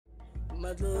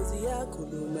Takasani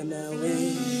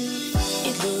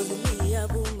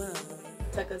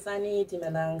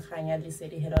Dimanang Khanya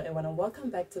Lisedi. Hello everyone and welcome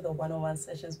back to the 101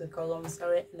 sessions with Gogo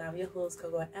Msare, and I'm your host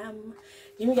Gogo M,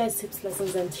 giving you guys tips,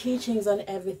 lessons and teachings on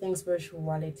everything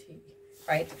spirituality.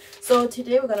 Right, so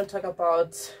today we're going to talk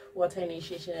about water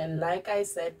initiation, and like I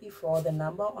said before, the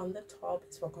number on the top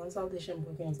is for consultation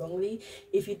bookings only.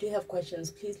 If you do have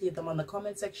questions, please leave them on the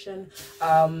comment section,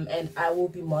 and I will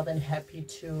be more than happy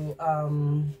to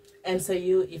answer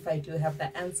you if I do have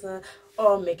the answer,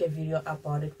 or make a video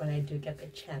about it when I do get the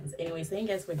chance. Anyways, thank you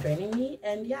guys for joining me,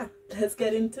 and yeah, let's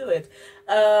get into it.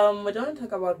 We're going to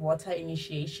talk about water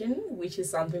initiation, which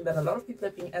is something that a lot of people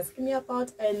have been asking me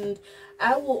about, and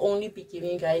I will only be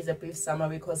giving you guys a brief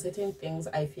summary because certain things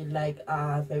I feel like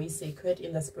are very sacred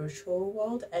in the spiritual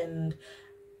world, and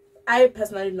I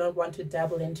personally do not want to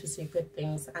dabble into sacred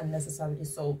things unnecessarily,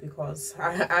 so because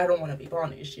I don't want to be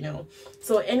punished, you know.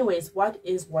 So anyways, what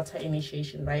is water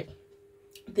initiation, right?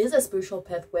 This is a spiritual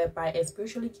path whereby a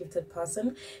spiritually gifted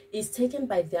person is taken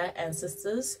by their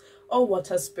ancestors or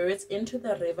water spirits into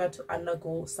the river to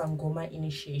undergo Sangoma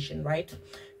initiation, right?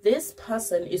 This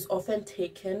person is often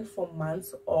taken for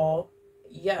months or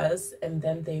years and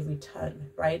then they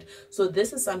return, right? So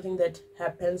this is something that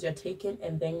happens. You're taken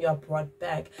and then you're brought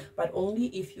back, but only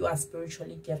if you are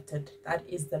spiritually gifted. That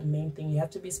is the main thing. You have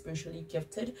to be spiritually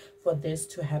gifted for this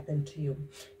to happen to you.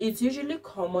 It's usually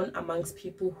common amongst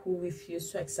people who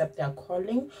refuse to accept their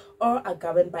calling or are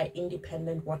governed by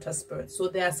independent water spirits. So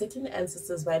there are certain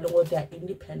ancestors by the way they are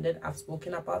independent. I've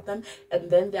spoken about them. And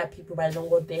then there are people by the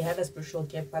way they have a spiritual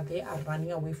gift but they are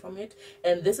running away from it.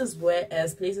 And this is where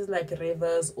as places like rivers,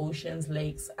 oceans,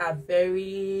 lakes are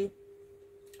very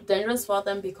dangerous for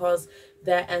them because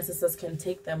their ancestors can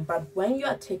take them. But when you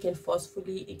are taken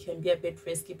forcefully, it can be a bit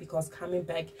risky because coming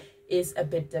back is a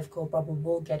bit difficult, but we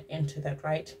will get into that,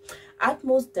 right?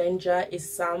 Utmost danger is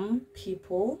some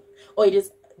people, or it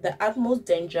is the utmost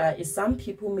danger is some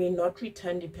people may not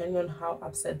return depending on how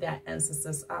upset their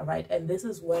ancestors are, right? And this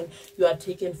is when you are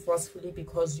taken forcefully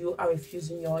because you are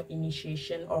refusing your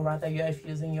initiation, or rather you're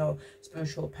refusing your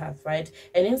spiritual path, right?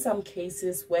 And in some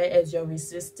cases, whereas you're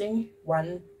resisting,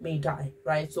 one may die,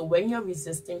 right? So when you're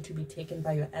resisting to be taken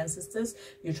by your ancestors,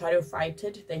 you try to fight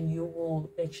it, then you will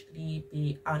actually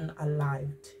be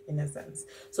unalived in a sense.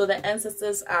 So the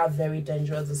ancestors are very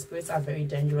dangerous, the spirits are very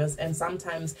dangerous, and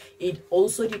sometimes it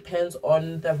also depends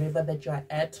on the river that you are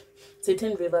at.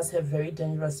 Certain rivers have very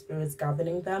dangerous spirits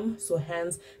governing them, so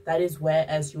hence that is where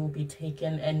as you will be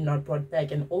taken and not brought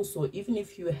back. And also, even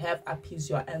if you have appeased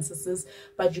your ancestors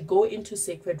but you go into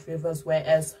sacred rivers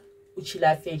whereas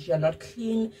you're not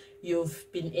clean, you've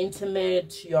been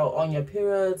intimate, you're on your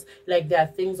periods, like there are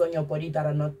things on your body that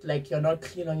are not, like you're not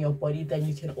clean on your body, then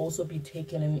you can also be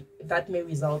taken, and that may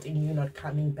result in you not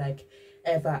coming back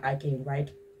ever again,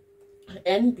 right?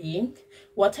 NB,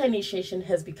 water initiation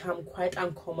has become quite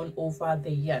uncommon over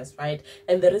the years, right?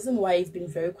 And the reason why it's been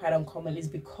very quite uncommon is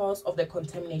because of the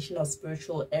contamination of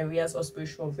spiritual areas or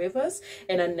spiritual rivers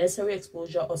and unnecessary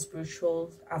exposure of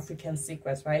spiritual African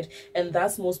secrets, right? And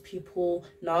thus most people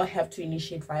now have to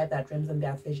initiate via their dreams and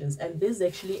their visions. And this is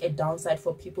actually a downside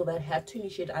for people that have to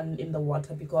initiate in the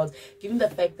water, because given the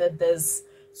fact that there's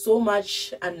so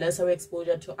much unnecessary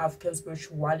exposure to African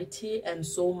spirituality and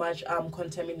so much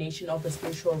contamination of the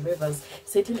spiritual rivers,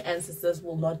 certain ancestors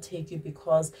will not take you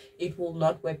because it will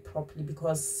not work properly,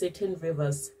 because certain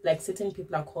rivers, like certain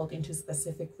people are called into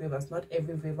specific rivers. Not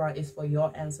every river is for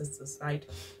your ancestors, right?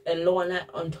 And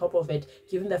on top of it,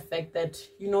 given the fact that,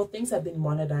 you know, things have been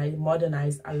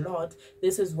modernized a lot,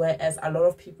 this is where as a lot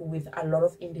of people with a lot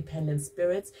of independent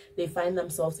spirits, they find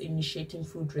themselves initiating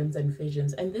through dreams and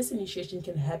visions. And this initiation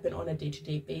can happen on a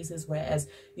day-to-day basis, whereas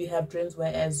you have dreams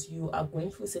whereas you are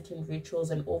going through certain rituals,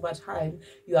 and over time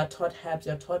you are taught herbs,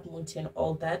 you're taught muti and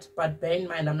all that. But bear in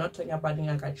mind, I'm not talking about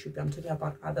Ngagachupi, I'm talking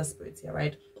about other spirits here,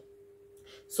 right?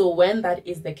 So when that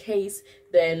is the case,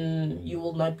 then you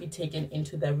will not be taken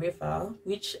into the river,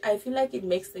 which I feel like it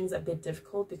makes things a bit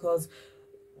difficult, because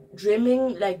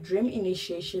dream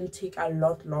initiation take a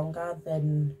lot longer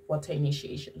than water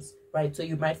initiations, right? So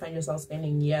you might find yourself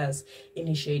spending years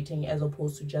initiating as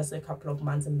opposed to just a couple of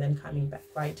months and then coming back,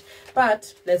 right?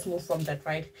 But let's move from that,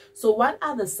 right? So what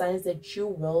are the signs that you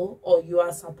will or you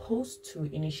are supposed to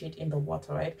initiate in the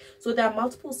water, right? So there are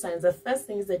multiple signs. The first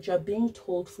thing is that you're being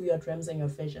told through your dreams and your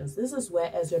visions. This is where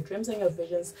as your dreams and your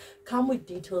visions come with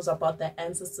details about the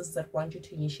ancestors that want you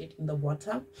to initiate in the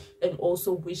water, and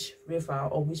also which river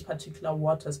or which particular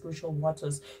water, spiritual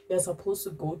waters, you're supposed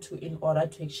to go to in order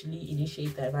to actually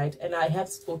initiate that, right? And I have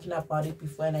spoken about it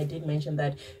before, and I did mention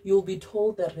that you'll be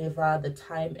told the river, the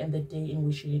time and the day in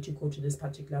which you need to go to this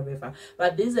particular river.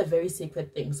 But this is a very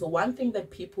sacred thing. So one thing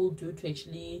that people do to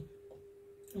actually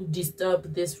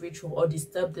disturb this ritual or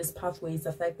disturb this pathway is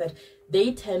the fact that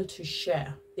they tend to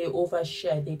share, they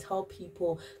overshare, they tell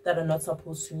people that are not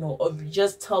supposed to know, or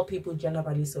just tell people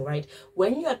generally. So right,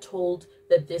 when you are told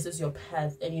that this is your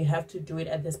path and you have to do it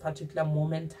at this particular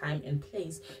moment, time and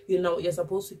place, you know, you're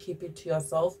supposed to keep it to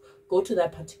yourself. Go to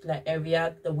that particular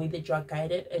area the way that you are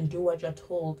guided, and do what you're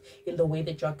told in the way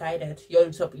that you're guided. You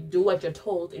do what you're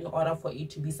told in order for it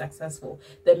to be successful.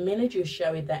 The minute you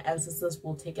share it, the ancestors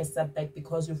will take a step back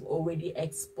because you've already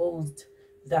exposed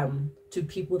them to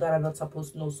people that are not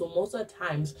supposed to know. So most of the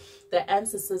times, the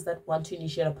ancestors that want to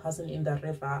initiate a person in the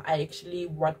river are actually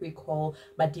what we call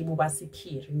Madimu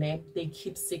Basikir. They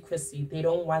keep secrecy. They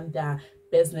don't want their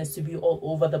business to be all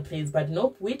over the place. But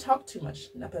nope, we talk too much.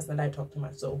 Personally, I talk too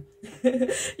much. So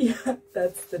yeah,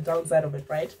 that's the downside of it,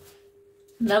 right?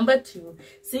 Number 2,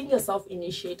 seeing yourself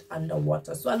initiate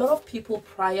underwater. So a lot of people,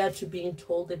 prior to being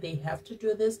told that they have to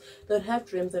do this, they'll have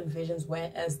dreams and visions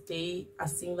whereas they are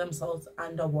seeing themselves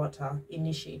underwater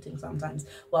initiating sometimes,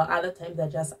 while other times they're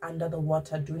just under the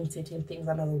water doing certain things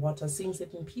under the water, seeing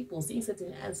certain people, seeing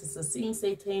certain ancestors, seeing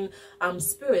certain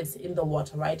spirits in the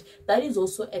water, right? That is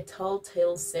also a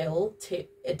telltale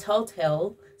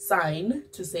sign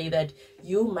to say that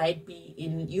you might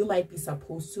be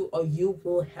supposed to, or you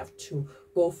will have to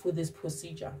go through this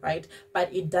procedure, right?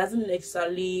 But it doesn't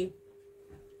necessarily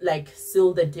like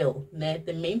seal the deal.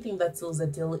 The main thing that seals the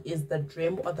deal is the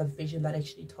dream or the vision that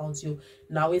actually tells you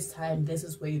now is time, this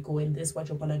is where you go, and this is what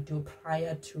you're gonna do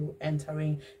prior to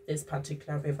entering this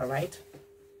particular river, right?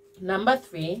 Number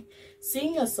 3,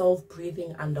 seeing yourself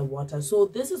breathing underwater. So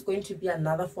this is going to be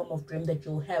another form of dream that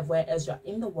you'll have, whereas you're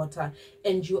in the water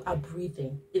and you are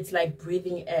breathing. It's like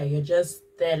breathing air. You're just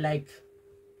there like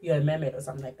you're a mermaid or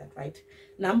something like that, right?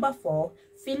 Number 4,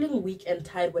 feeling weak and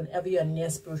tired whenever you're near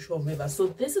spiritual rivers. So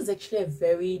this is actually a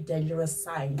very dangerous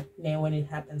sign when it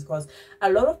happens, because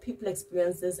a lot of people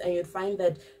experience this, and you'd find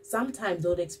that sometimes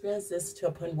they'll experience this to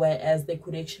a point whereas they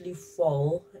could actually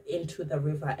fall into the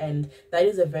river, and that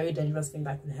is a very dangerous thing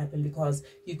that could happen because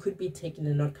you could be taken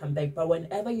and not come back. But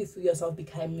whenever you feel yourself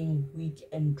becoming weak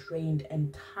and drained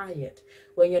and tired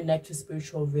when you're next to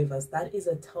spiritual rivers, that is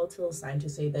a telltale sign to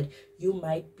say that you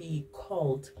might be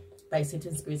called by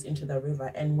certain spirits into the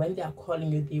river, and when they are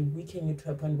calling you, they weaken you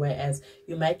to a point whereas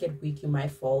you might get weak, you might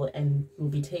fall, and you'll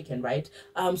be taken, right?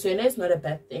 So it's not a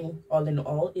bad thing all in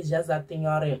all. It's just that thing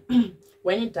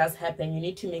when it does happen, you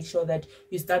need to make sure that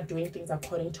you start doing things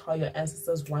according to how your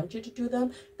ancestors want you to do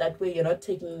them. That way you're not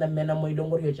taking the minimum,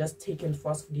 you're just taken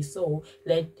forcefully. So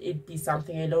let it be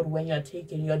something a lot when you're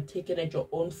taken at your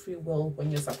own free will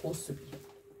when you're supposed to be.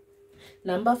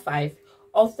 Number 5,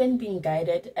 often being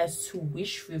guided as to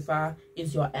which river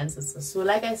is your ancestor. So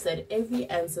like I said, every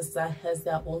ancestor has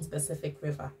their own specific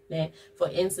river. For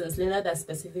instance, there are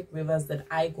specific rivers that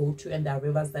I go to, and there are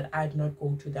rivers that I do not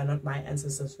go to. They're not my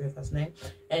ancestors' rivers.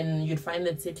 And you'd find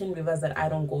that certain rivers that I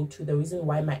don't go to, the reason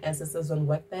why my ancestors don't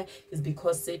work there is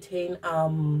because certain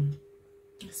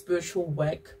spiritual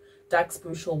work, dark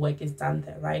spiritual work is done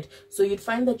there, right? So you'd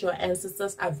find that your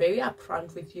ancestors are very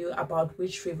upfront with you about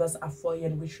which rivers are for you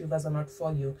and which rivers are not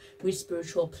for you, which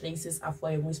spiritual places are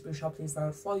for you and which spiritual places are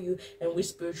not for you, and which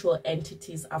spiritual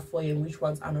entities are for you and which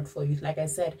ones are not for you. Like I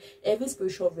said, every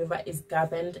spiritual river is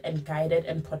governed and guided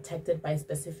and protected by a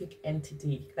specific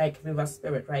entity, like river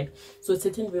spirit, right? So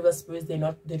certain river spirits, they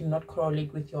do not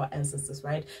correlate with your ancestors,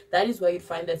 right? That is why you'd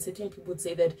find that certain people would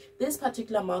say that this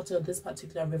particular mountain or this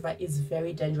particular river is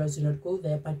very dangerous, do not go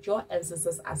there, but your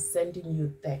ancestors are sending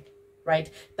you there,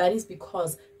 right? That is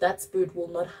because that spirit will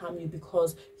not harm you,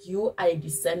 because you are a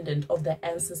descendant of the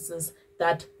ancestors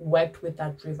that worked with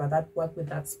that river, that worked with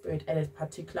that spirit at a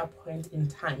particular point in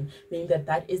time, meaning that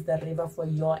that is the river for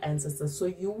your ancestors. So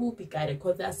you will be guided,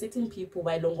 because there are certain people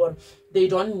by Longon, they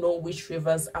don't know which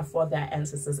rivers are for their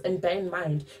ancestors. And bear in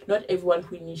mind, not everyone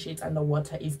who initiates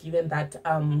underwater is given that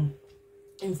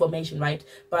information, right?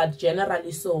 But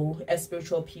generally, so as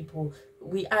spiritual people,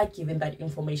 we are given that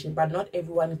information, but not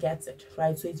everyone gets it,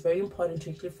 right? So it's very important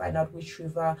to actually find out which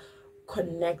river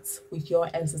connects with your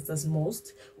ancestors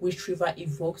most, which river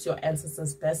evokes your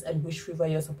ancestors best, and which river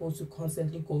you're supposed to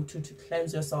constantly go to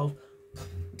cleanse yourself,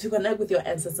 to connect with your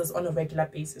ancestors on a regular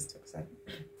basis.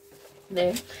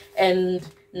 And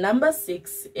Number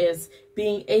 6 is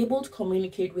being able to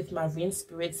communicate with marine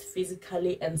spirits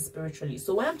physically and spiritually.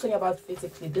 So when I'm talking about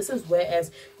physically, this is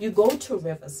whereas you go to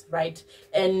rivers, right?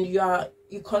 And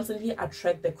you constantly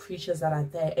attract the creatures that are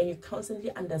there, and you constantly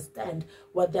understand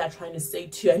what they are trying to say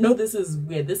to you. I know this is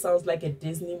weird. This sounds like a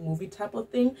Disney movie type of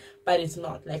thing, but it's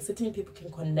not. Like, certain people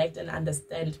can connect and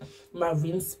understand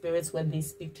marine spirits when they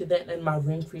speak to them, and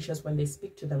marine creatures when they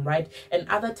speak to them, right? And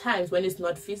other times when it's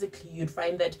not physically, you'd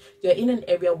find that you're in an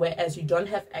area where as you don't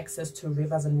have access to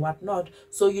rivers and whatnot,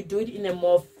 so you do it in a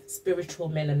more spiritual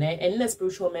manner. And in a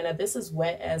spiritual manner, this is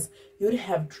whereas you'd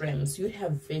have dreams, you'd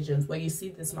have visions where you see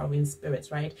these marine spirits,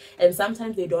 right? And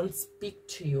sometimes they don't speak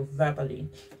to you verbally,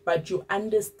 but you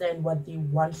understand what they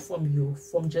want from you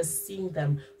from just seeing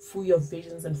them through your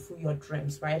visions and through your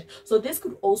dreams, right? So this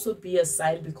could also be a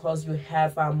sign because you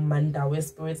have Mandawe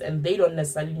spirits, and they don't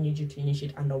necessarily need you to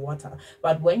initiate underwater.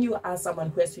 But when you are someone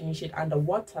who has to initiate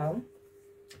underwater,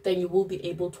 then you will be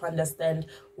able to understand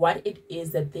what it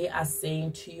is that they are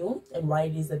saying to you and what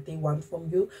it is that they want from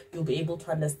you. You'll be able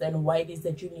to understand what it is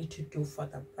that you need to do for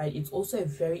them, right? It's also a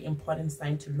very important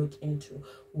sign to look into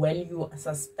when you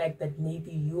suspect that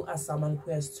maybe you are someone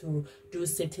who has to do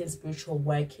certain spiritual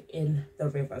work in the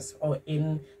rivers or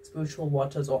in spiritual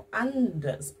waters or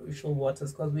under spiritual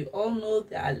waters, because we all know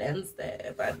there are lands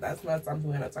there, but that's not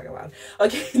something we're going to talk about.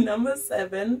 Okay, number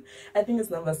 7, I think it's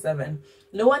number 7.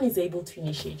 No one is able to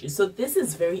initiate you. So this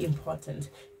is very important.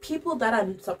 People that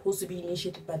are supposed to be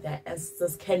initiated by their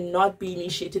ancestors cannot be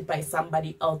initiated by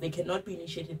somebody else. They cannot be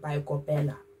initiated by a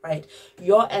Gobela, right?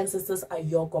 Your ancestors are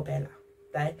your Gobela,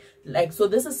 right? Like, so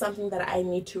this is something that I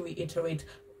need to reiterate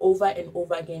over and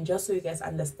over again, just so you guys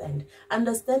understand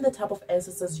the type of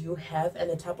ancestors you have and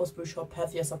the type of spiritual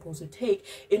path you're supposed to take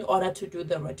in order to do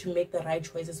to make the right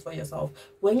choices for yourself.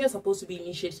 When you're supposed to be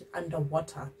initiated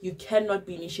underwater, you cannot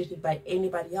be initiated by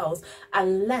anybody else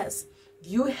unless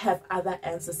you have other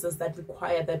ancestors that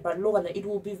require that. But Lorna, it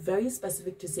will be very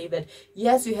specific to say that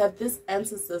yes, you have these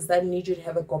ancestors that need you to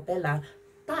have a Gobela,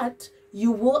 but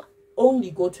you will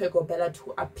only go to a Gobela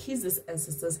to appease these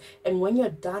ancestors, and when you're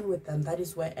done with them, that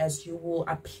is whereas you will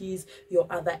appease your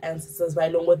other ancestors. By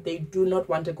long, what they do not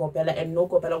want a Gobela, and no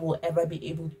Gobela will ever be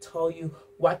able to tell you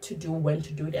what to do, when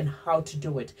to do it, and how to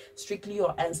do it. Strictly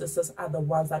your ancestors are the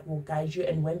ones that will guide you,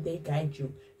 and when they guide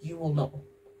you, you will know.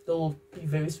 They'll be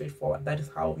very straightforward. That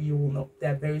is how you will know.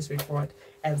 They're very straightforward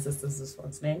ancestors, this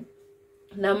one's name.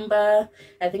 I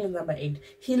think it's number 8.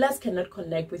 Healers cannot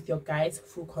connect with your guides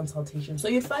through consultation. So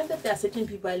you find that there are certain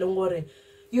people along where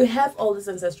you have all these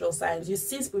ancestral signs, you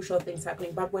see spiritual things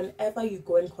happening, but whenever you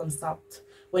go and consult,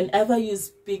 whenever you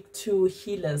speak to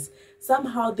healers,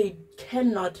 somehow they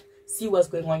cannot see what's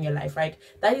going on in your life, right?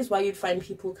 That is why you'd find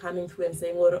people coming through and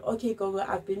saying, well, okay, Gogo,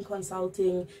 I've been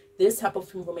consulting, this type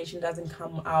of information doesn't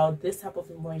come out, this type of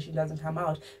information doesn't come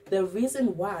out. The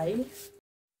reason why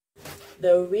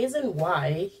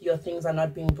your things are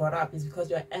not being brought up is because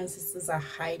your ancestors are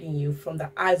hiding you from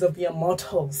the eyes of your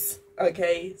mortals.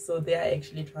 Okay, so they are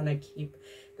actually trying to keep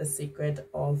the secret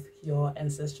of your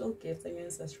ancestral gifts and your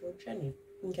ancestral journey.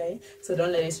 Okay, so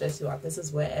don't let it stress you out. This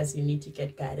is where as you need to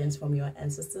get guidance from your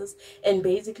ancestors. And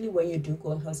basically when you do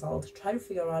go and consult, try to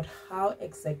figure out how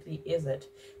exactly is it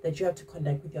that you have to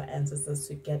connect with your ancestors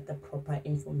to get the proper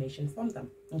information from them.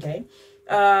 Okay,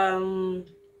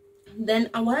 then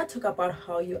I want to talk about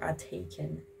how you are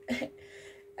taken.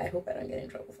 I hope I don't get in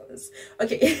trouble for this.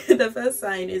 Okay, the first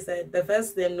sign is that the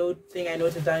first thing I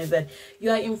noted down is that you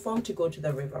are informed to go to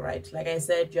the river, right? Like I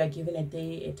said, you are given a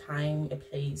day, a time, a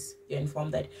place. You're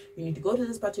informed that you need to go to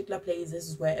this particular place. This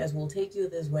is where as we'll take you.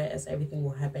 This is where as everything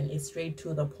will happen. It's straight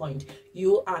to the point.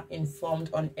 You are informed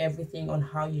on everything, on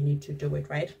how you need to do it,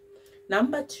 right?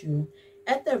 Number 2,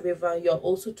 at the river, you're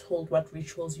also told what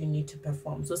rituals you need to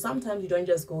perform. So sometimes you don't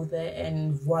just go there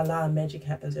and voila, magic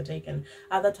happens, you're taken.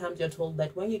 Other times you're told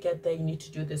that when you get there, you need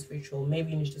to do this ritual.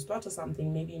 Maybe you need to slaughter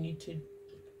something. Maybe you need to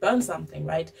burn something,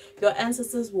 right? Your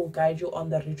ancestors will guide you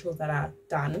on the rituals that are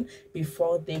done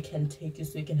before they can take you,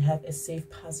 so you can have a safe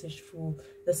passage through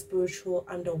the spiritual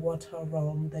underwater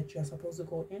realm that you're supposed to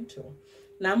go into.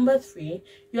 Number 3,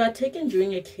 you are taken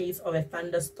during a case of a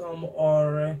thunderstorm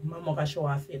or Mamogasha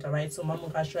wafeta, right? So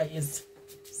Mamogasha is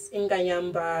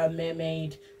Inganyamba,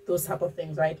 mermaid, those type of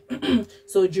things, right?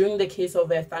 So during the case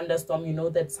of a thunderstorm, you know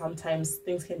that sometimes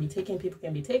things can be taken, people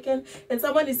can be taken, and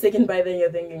someone is taken by then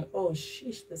you're thinking, oh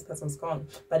sheesh, this person's gone.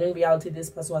 But in reality,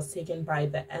 this person was taken by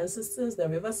the ancestors, the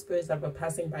river spirits that were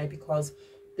passing by, because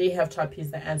they have to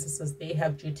appease the ancestors. They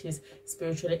have duties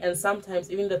spiritually. And sometimes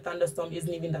even the thunderstorm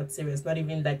isn't even that serious, not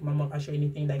even like Mamogasha or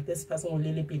anything. Like this person will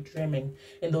really be dreaming,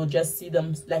 and they'll just see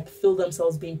them, like feel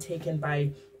themselves being taken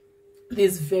by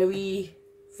these very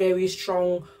very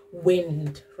strong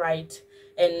wind, right?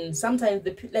 And sometimes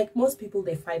like most people,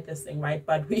 they fight this thing, right?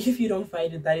 But if you don't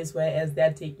fight it, that is where as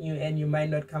they're taking you and you might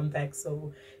not come back.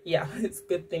 So yeah, it's a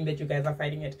good thing that you guys are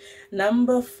fighting it.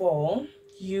 Number 4,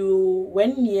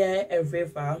 when near a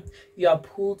river, you are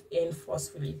pulled in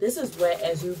forcefully. This is where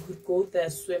as you could go there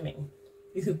swimming,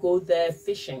 you could go there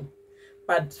fishing,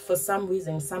 but for some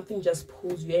reason something just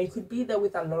pulls you, and you could be there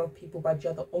with a lot of people, but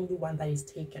you're the only one that is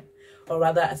taken. Or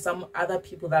rather, some other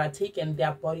people that are taken,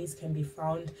 their bodies can be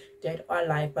found dead or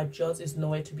alive, but yours is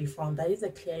nowhere to be found. That is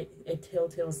a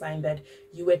telltale sign that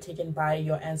you were taken by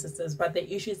your ancestors. But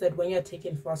the issue is that when you're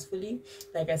taken forcefully,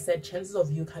 like I said, chances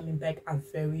of you coming back are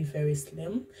very, very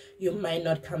slim. You might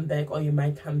not come back, or you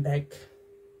might come back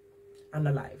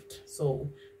unalived. So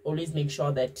always make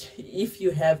sure that if you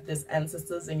have these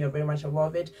ancestors and you're very much aware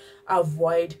of it,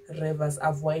 avoid rivers,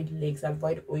 avoid lakes,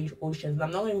 avoid oceans.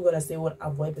 I'm not even going to say what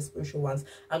avoid the spiritual ones.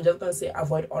 I'm just going to say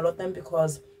avoid all of them,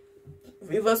 because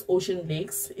rivers, ocean,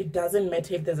 lakes, it doesn't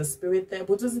matter if there's a spirit there,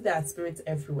 but there are spirits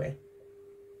everywhere.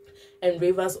 And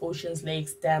rivers, oceans,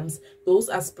 lakes, dams, those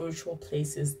are spiritual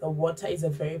places. The water is a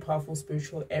very powerful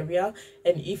spiritual area,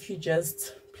 and if you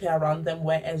just play around them,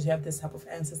 whereas you have this type of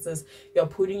ancestors, you're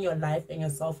putting your life and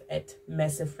yourself at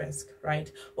massive risk, right?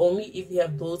 Only if you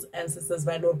have those ancestors,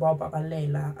 I don't know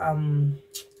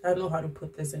how to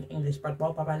put this in English, but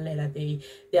they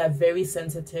are very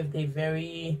sensitive, they're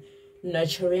very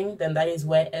nurturing, then that is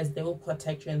whereas they will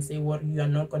protect you and say, well, you are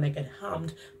not going to get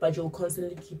harmed, but you'll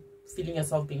constantly keep feeling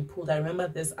yourself being pulled. I remember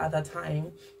this other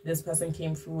time, this person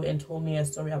came through and told me a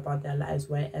story about their lives,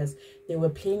 whereas they were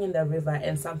playing in the river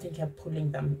and something kept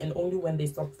pulling them, and only when they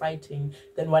stopped fighting,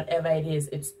 then whatever it is,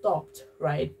 it stopped,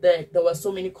 right? There were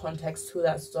so many contexts to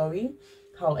that story.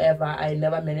 However, I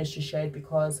never managed to share it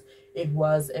because it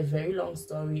was a very long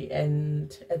story,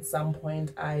 and at some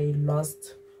point I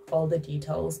lost all the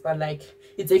details. But like,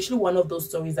 it's actually one of those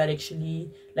stories that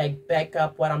actually like back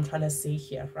up what I'm trying to say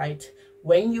here, right?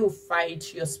 When you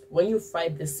fight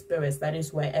the spirits, that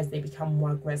is where as they become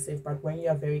more aggressive. But when you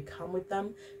are very calm with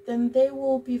them, then they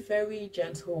will be very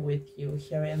gentle with you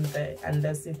here and there,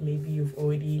 unless if maybe you've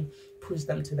already pushed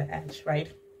them to the edge,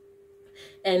 right?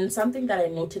 And something that I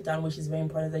noted down, which is very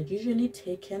important, is that usually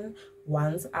taken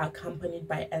ones are accompanied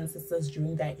by ancestors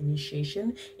during their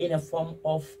initiation in a form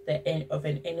of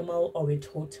an animal or a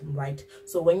totem, right?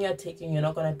 So when you're taking, you're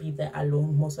not going to be there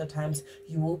alone. Most of the times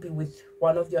you will be with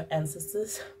one of your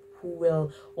ancestors who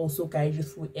will also guide you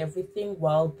through everything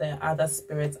while the other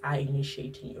spirits are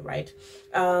initiating you, right?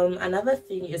 Another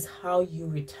thing is how you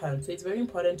return. So it's very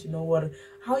important to know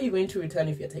how you're going to return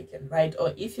if you're taken, right?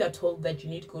 Or if you're told that you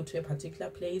need to go to a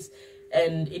particular place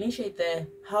and initiate there,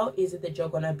 how is it that you're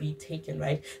gonna be taken,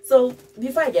 right? So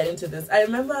before I get into this, I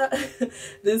remember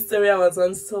this story I was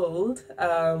once told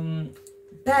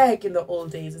back in the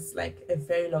old days. It's like a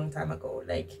very long time ago,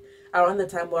 like around the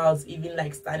time where I was even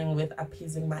like starting with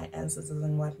appeasing my ancestors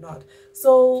and whatnot.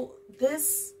 So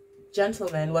this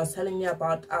gentleman was telling me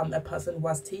about a person who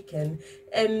was taken,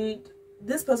 and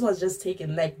this person was just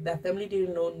taken, like their family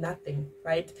didn't know nothing,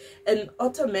 right? And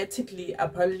automatically,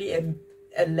 apparently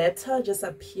a letter just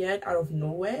appeared out of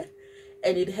nowhere,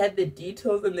 and it had the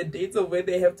details and the dates of where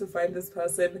they have to find this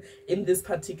person in this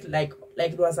particular, like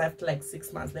it was after like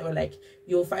 6 months. They were like,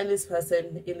 you'll find this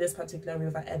person in this particular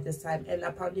river at this time. And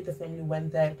apparently the family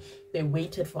went there, they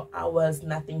waited for hours,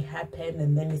 nothing happened,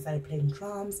 and then they started playing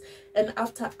drums, and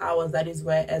after hours, that is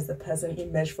where as the person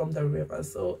emerged from the river.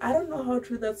 So I don't know how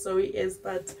true that story is,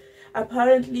 but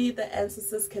apparently the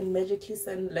ancestors can magically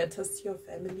send letters to your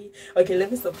family. Okay, let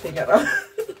me stop playing around.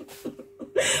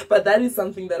 But that is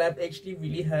something that I've actually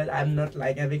really heard. I'm not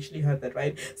lying, I've actually heard that,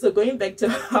 right? So going back to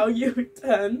how you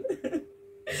return,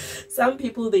 some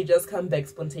people, they just come back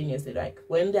spontaneously. Like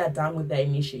when they are done with their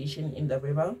initiation in the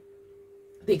river,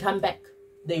 they come back,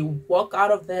 they walk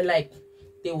out of there like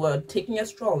they were taking a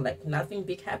stroll, like nothing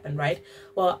big happened, right?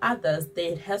 While others,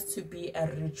 it has to be a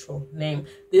ritual name.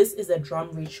 This is a drum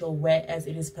ritual, whereas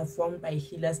it is performed by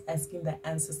healers asking the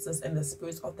ancestors and the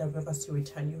spirits of the rivers to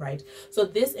return you, right? So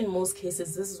this, in most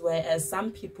cases, this is whereas some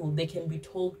people, they can be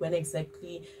told when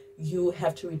exactly you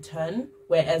have to return,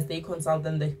 whereas they consult,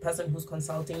 and the person who's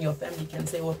consulting your family can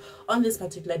say, well, on this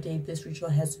particular day, this ritual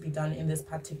has to be done in this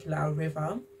particular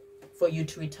river for you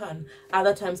to return.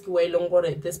 Other times,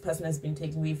 this person has been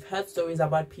taken. We've heard stories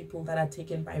about people that are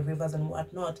taken by rivers and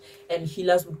whatnot, and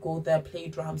healers would go there, play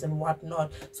drums and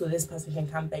whatnot, so this person can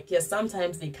come back. Yes,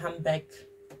 sometimes they come back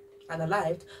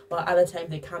unalived, while other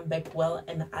times they come back well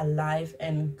and alive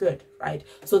and good, right?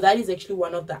 So that is actually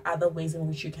one of the other ways in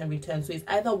which you can return. So it's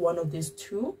either one of these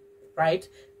two, right?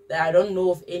 I don't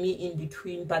know of any in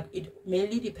between, but it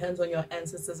mainly depends on your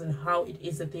ancestors and how it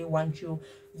is that they want your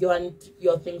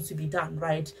things to be done,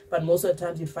 right? But most of the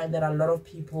times you find that a lot of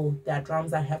people, there are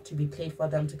drums that have to be played for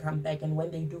them to come back, and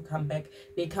when they do come back,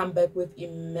 they come back with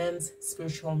immense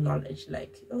spiritual knowledge.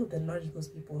 Like, oh, the knowledge those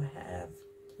people have,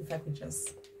 if I could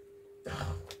just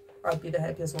I'll be the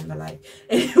happiest woman alive.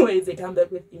 Anyways, they come back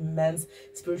with immense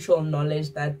spiritual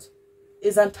knowledge that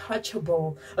is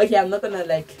untouchable. Okay, I'm not gonna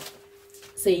like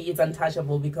say it's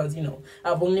untouchable, because you know,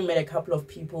 I've only met a couple of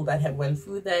people that have went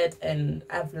through that, and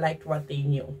I've liked what they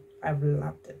knew. I've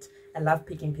loved it. I love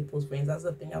picking people's brains. That's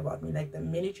the thing about me. Like, the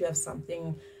minute you have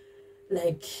something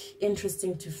like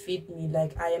interesting to feed me,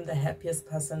 like, I am the happiest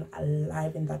person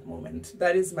alive in that moment.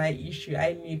 That is my issue.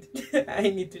 I need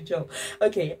to chill.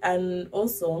 Okay, and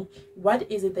also, what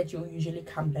is it that you usually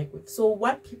come back with? So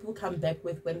what people come back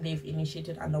with when they've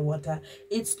initiated underwater,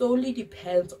 it solely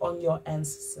depends on your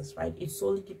ancestors, right? It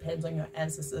solely depends on your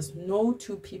ancestors. No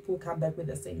two people come back with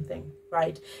the same thing,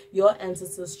 right? Your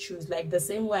ancestors choose. Like, the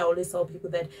same way I always tell people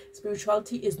that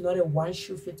spirituality is not a one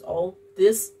shoe fits all.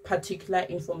 This particular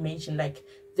information, like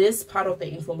this part of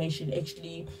the information,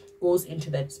 actually goes into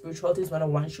that. Spirituality is not a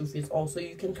one shoe fits all. So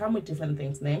you can come with different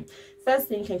things. Now, first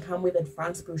thing, can come with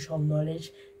advanced spiritual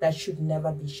knowledge that should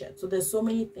never be shared. So there's so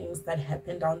many things that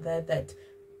happen down there that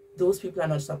those people are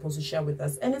not supposed to share with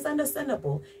us, and it's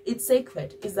understandable. It's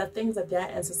sacred. It's the things that their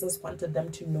ancestors wanted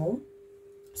them to know,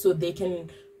 so they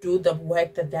can do the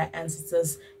work that their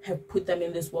ancestors have put them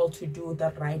in this world to do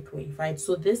the right way, right?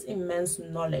 So this immense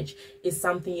knowledge is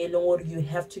something you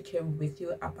have to carry with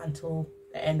you up until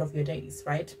the end of your days,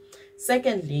 right?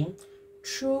 Secondly,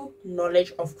 true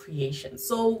knowledge of creation.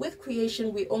 So with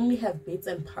creation, we only have bits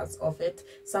and parts of it,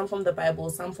 some from the Bible,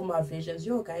 some from our visions.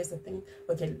 Yo guys, I think,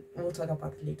 okay, we'll talk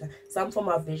about it later. Some from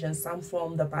our visions, some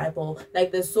from the Bible.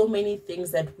 Like, there's so many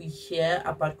things that we hear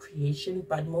about creation,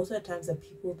 but most of the times the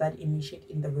people that initiate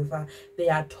in the river, they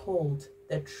are told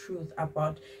the truth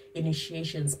about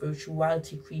initiation,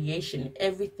 spirituality, creation,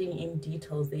 everything in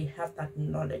details. They have that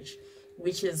knowledge,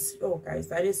 which is, oh guys,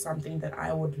 that is something that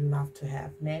I would love to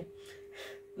have, man.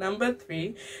 Number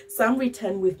 3, some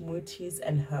return with mutis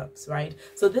and herbs, right?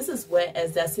 So this is where,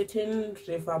 as there are certain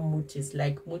river mutis,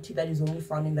 like muti that is only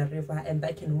found in the river and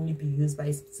that can only be used by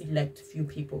select few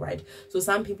people, right? So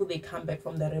some people, they come back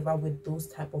from the river with those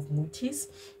type of mutis,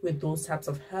 with those types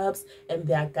of herbs, and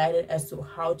they are guided as to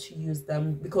how to use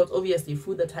them, because obviously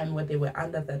through the time where they were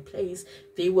under that place,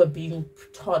 they were being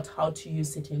taught how to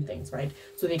use certain things, right?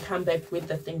 So they come back with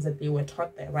the things that they were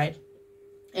taught there, right?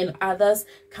 And others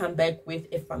come back with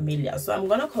a familiar. So I'm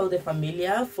gonna call it a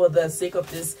familiar for the sake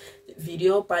of this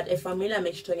video, but a familiar, I'm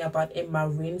actually talking about a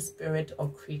marine spirit or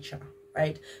creature,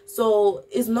 right? So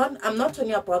I'm not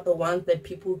talking about the ones that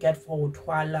people get for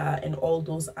Twala and all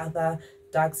those other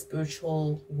dark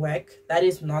spiritual work. That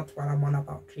is not what I'm on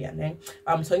about here.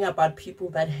 I'm talking about people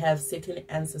that have certain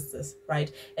ancestors,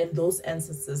 right? And those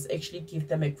ancestors actually give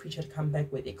them a creature to come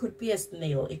back with. It could be a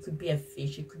snail, it could be a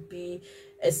fish, it could be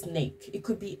a snake, it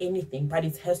could be anything, but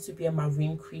it has to be a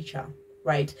marine creature,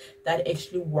 right? That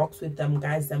actually walks with them,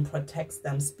 guides them, protects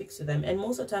them, speaks to them. And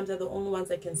most of the times they're the only ones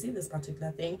that can see this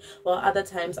particular thing, while other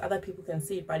times other people can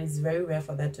see it, but it's very rare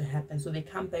for that to happen. So they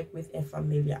come back with a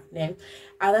familiar. Then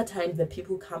other times the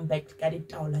people come back, they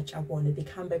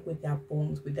come back with their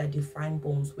bones, with their defined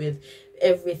bones, with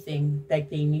everything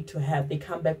that they need to have. They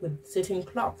come back with certain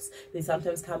cloths. They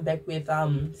sometimes come back with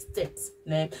sticks.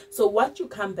 So what you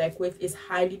come back with is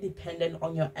highly dependent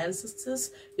on your ancestors,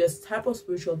 your type of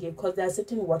spiritual gift, because there are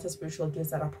certain water spiritual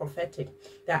gifts that are prophetic.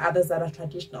 There are others that are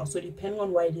traditional. So depending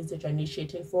on what it is that you're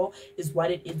initiating for is what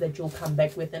it is that you'll come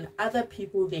back with. And other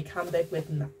people, they come back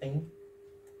with nothing.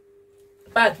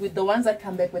 But with the ones that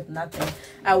come back with nothing,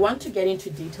 I want to get into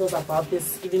details about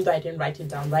this, even though I didn't write it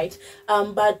down, right?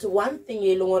 But one thing,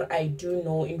 I do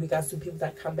know in regards to people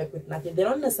that come back with nothing, they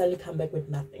don't necessarily come back with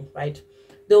nothing, right?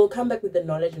 They'll come back with the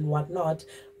knowledge and whatnot,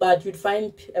 but you'd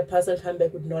find a person come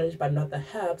back with knowledge but not the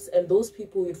herbs, and those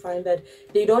people, you'd find that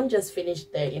they don't just finish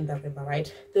there in the river,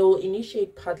 right? They'll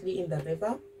initiate partly in the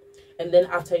river, and then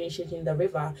after initiating the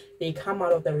river, they come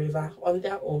out of the river on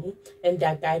their own, and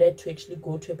they're guided to actually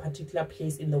go to a particular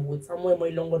place in the woods, somewhere more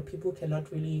long where people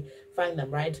cannot really find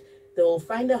them, right? They'll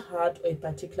find a hut or a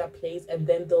particular place, and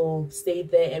then they'll stay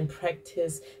there and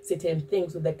practice certain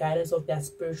things with the guidance of their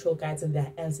spiritual guides and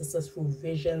their ancestors through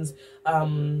visions,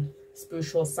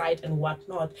 spiritual sight and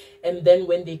whatnot. And then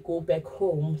when they go back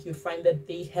home, you find that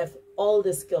they have all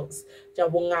the skills, the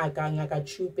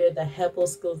herbal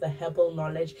skills, the herbal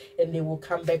knowledge, and they will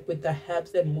come back with the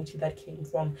herbs and muti that came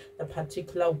from the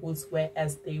particular woods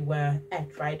whereas they were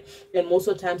at, right? And most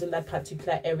of the times in that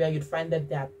particular area, you'd find that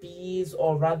there are bees,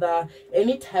 or rather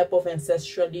any type of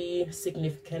ancestrally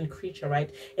significant creature,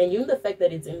 right? And even the fact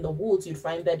that it's in the woods, you'd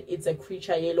find that it's a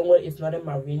creature, it's not a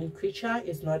marine creature,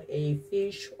 it's not a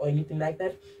fish or anything like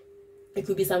that. It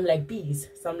could be some like bees,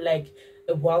 some like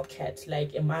a wildcat,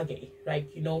 like a mage, right?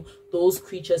 Those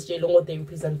creatures, they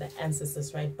represent the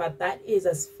ancestors, right? But that is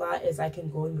as far as I can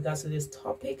go in regards to this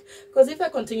topic, because if I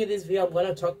continue this video, I'm going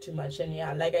to talk too much. And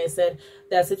yeah, like I said,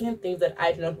 there are certain things that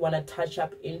I do not want to touch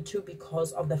up into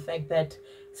because of the fact that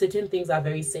certain things are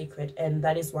very sacred, and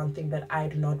that is one thing that I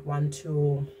do not want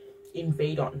to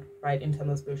invade on, right, in terms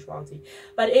of spirituality.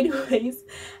 But anyways,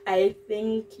 I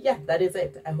think, yeah, that is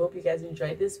it. I hope you guys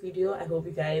enjoyed this video. I hope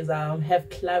you guys have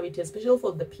clarity, especially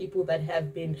for the people that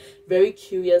have been very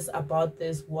curious about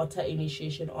this water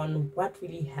initiation, on what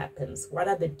really happens, what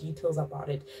are the details about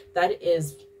it. That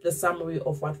is the summary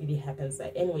of what really happens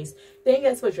there. Anyways, thank you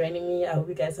guys for joining me. I hope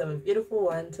you guys have a beautiful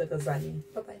one. Thokozani.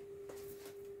 Bye bye.